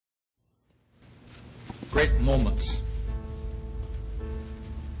Great moments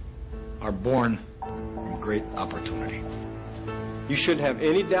are born from great opportunity. You shouldn't have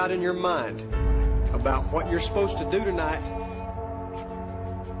any doubt in your mind about what you're supposed to do tonight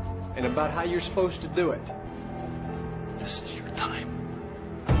and about how you're supposed to do it. This is your time.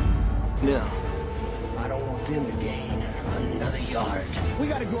 Now, I don't want them to gain another yard. We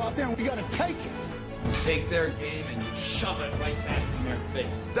got to go out there and we got to take it. Take their game and you shove it right back in their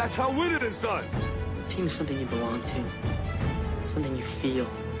face. That's how winning is done. Team is something you belong to, something you feel,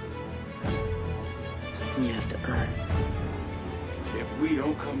 something you have to earn. If we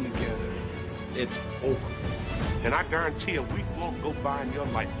don't come together, It's over. and I guarantee a week won't go by in your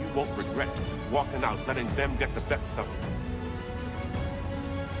life you won't regret walking out, letting them get the best of it.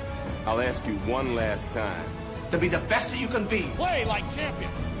 I'll ask you one last time. To be the best that you can be. Play like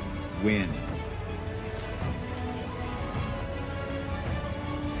champions. Win.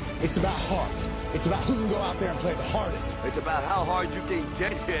 It's about heart. It's about who can go out there and play the hardest. It's about how hard you can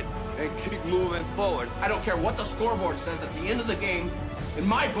get hit and keep moving forward. I don't care what the scoreboard says at the end of the game. In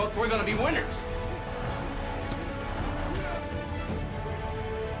my book, we're going to be winners.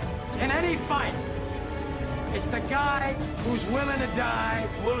 In any fight, it's the guy who's willing to die,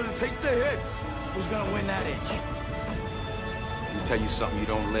 Willing to take the hits. who's going to win that inch. Let me tell you something you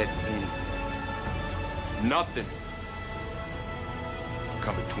don't let anything, nothing,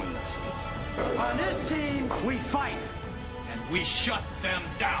 come between us. On this team, we fight. And we shut them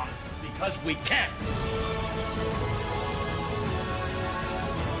down because we can.